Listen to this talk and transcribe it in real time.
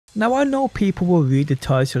Now I know people will read the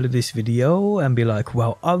title of this video and be like,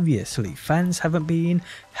 well obviously fans haven't been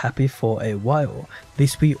happy for a while,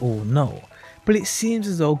 this we all know. But it seems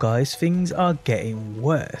as though guys things are getting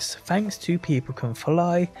worse thanks to People Can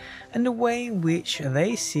Fly, and the way in which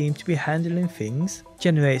they seem to be handling things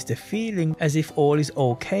generates the feeling as if all is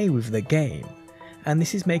okay with the game, and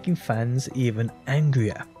this is making fans even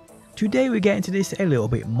angrier. Today we get into this a little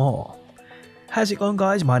bit more. How's it going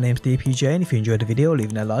guys, my name's DPJ, and if you enjoyed the video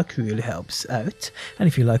leaving a like really helps out, and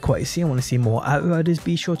if you like what you see and want to see more Outriders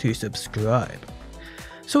be sure to subscribe.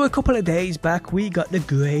 So a couple of days back we got the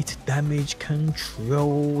great damage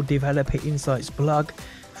control developer insights blog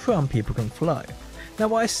from People Can Fly.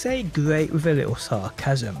 Now I say great with a little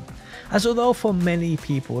sarcasm, as although for many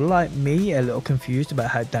people like me a little confused about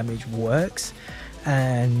how damage works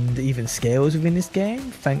and even scales within this game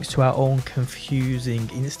thanks to our own confusing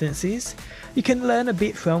instances, you can learn a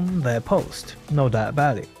bit from their post, no doubt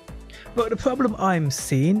about it. But the problem I'm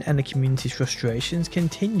seeing and the community's frustrations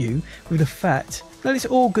continue with the fact that it's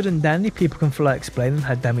all good and dandy People Can Fly explaining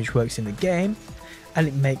how damage works in the game, and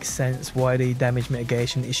it makes sense why the damage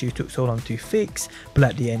mitigation issue took so long to fix, but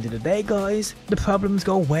at the end of the day guys, the problems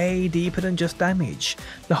go way deeper than just damage.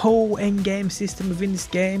 The whole endgame system within this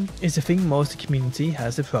game is the thing most of the community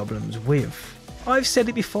has the problems with. I've said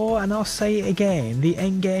it before and I'll say it again, the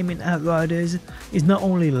endgame in Outriders is not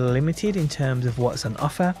only limited in terms of what's on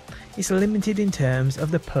offer, it's limited in terms of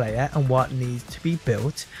the player and what needs to be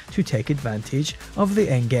built to take advantage of the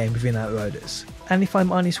endgame within Outriders. And if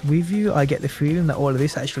I'm honest with you, I get the feeling that all of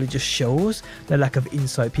this actually just shows the lack of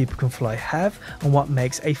insight People Can Fly have on what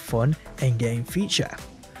makes a fun endgame feature.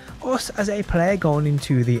 Us as a player going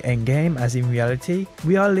into the endgame, as in reality,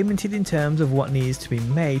 we are limited in terms of what needs to be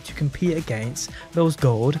made to compete against those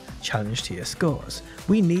gold challenge tier scores.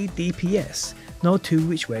 We need DPS, no two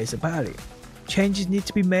which ways about it. Changes need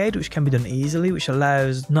to be made which can be done easily, which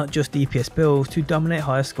allows not just DPS builds to dominate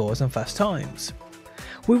higher scores and fast times.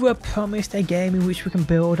 We were promised a game in which we can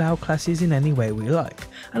build our classes in any way we like,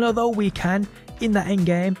 and although we can, in that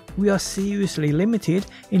endgame we are seriously limited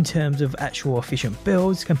in terms of actual efficient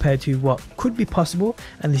builds compared to what could be possible,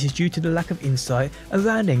 and this is due to the lack of insight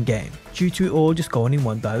around endgame, due to it all just going in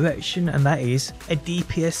one direction, and that is a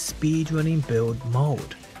DPS speedrunning build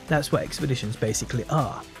mode. That's what expeditions basically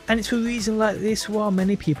are, and it's for reasons like this why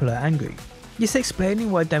many people are angry. Just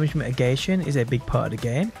explaining why damage mitigation is a big part of the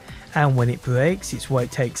game, and when it breaks it's why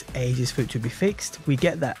it takes ages for it to be fixed, we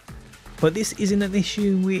get that. But this isn't an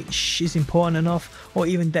issue which is important enough or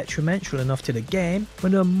even detrimental enough to the game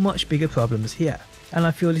when there are much bigger problems here. And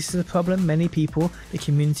I feel this is a problem many people, the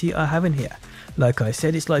community, are having here. Like I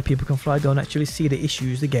said, it's like People Can Fly don't actually see the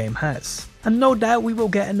issues the game has. And no doubt we will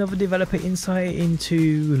get another developer insight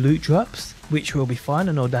into loot drops, which will be fun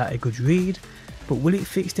and no doubt a good read. But will it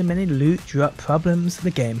fix the many loot drop problems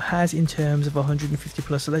the game has in terms of 150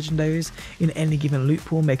 plus legendaries in any given loot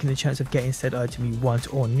pool, making the chance of getting said item you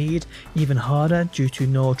want or need even harder due to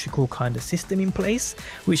no trickle kind of system in place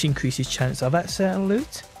which increases chance of that certain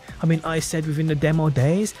loot? I mean, I said within the demo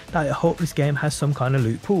days that I hope this game has some kind of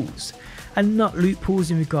loot pools, and not loot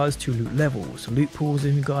pools in regards to loot levels, loot pools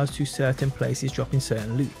in regards to certain places dropping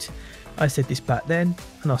certain loot. I said this back then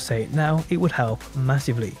and I'll say it now, it would help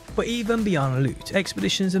massively. But even beyond loot,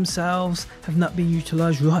 expeditions themselves have not been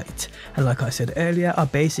utilised right, and like I said earlier are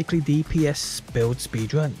basically DPS build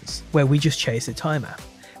speedruns, where we just chase a timer.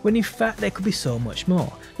 When in fact there could be so much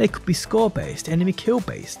more. They could be score based, enemy kill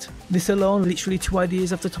based. This alone, literally 2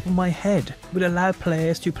 ideas off the top of my head, would allow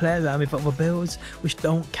players to play around with other builds which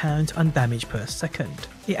don't count on damage per second.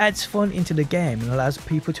 It adds fun into the game and allows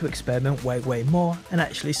people to experiment way more and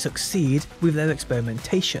actually succeed with their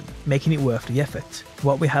experimentation, making it worth the effort.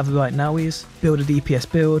 What we have right now is build a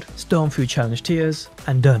DPS build, storm through challenge tiers,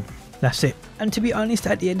 and done. That's it. And to be honest,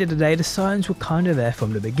 at the end of the day the signs were kinda there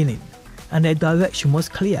from the beginning, and their direction was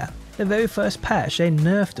clear. The very first patch they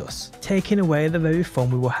nerfed us, taking away the very fun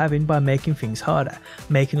we were having by making things harder,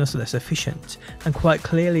 making us less efficient, and quite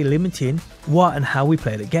clearly limiting what and how we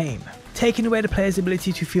play the game. Taking away the player's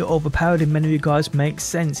ability to feel overpowered in many regards makes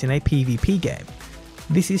sense in a PvP game.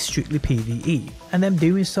 This is strictly PvE, and them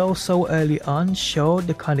doing so early on showed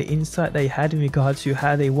the kind of insight they had in regards to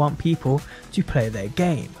how they want people to play their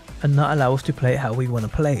game, and not allow us to play it how we want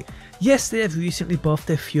to play it. Yes, they have recently buffed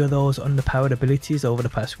a few of those underpowered abilities over the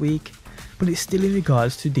past week, but it's still in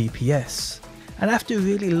regards to DPS. And after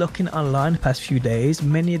really looking online the past few days,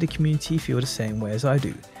 many of the community feel the same way as I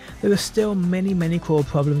do. There are still many core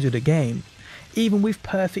problems with the game. Even with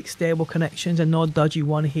perfect stable connections and no dodgy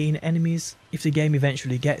one-hitting enemies, if the game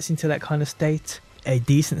eventually gets into that kind of state, a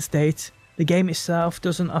decent state, The game itself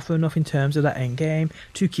doesn't offer enough in terms of that end game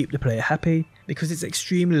to keep the player happy, because it's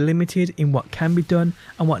extremely limited in what can be done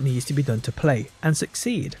and what needs to be done to play and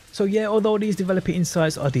succeed. So yeah, although these developer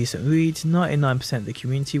insights are decent reads, 99% of the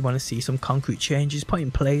community want to see some concrete changes put in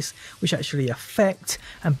place which actually affect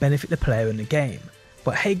and benefit the player in the game.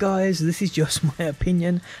 But hey guys, this is just my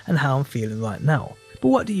opinion and how I'm feeling right now. But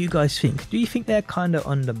what do you guys think? Do you think they're kind of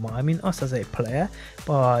undermining us as a player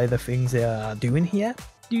by the things they are doing here?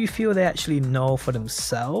 Do you feel they actually know for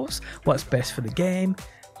themselves what's best for the game?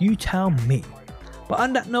 You tell me. But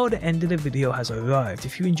on that note, the end of the video has arrived.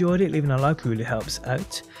 If you enjoyed it, leaving a like really helps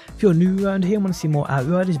out. If you're new around here and want to see more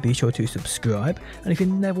Outriders, be sure to subscribe. And if you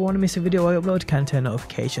never want to miss a video I upload, you can turn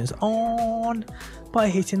notifications on by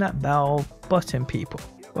hitting that bell button, people.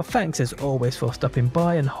 Well, thanks as always for stopping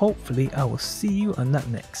by, and hopefully I will see you on that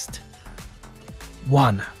next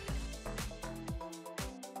one.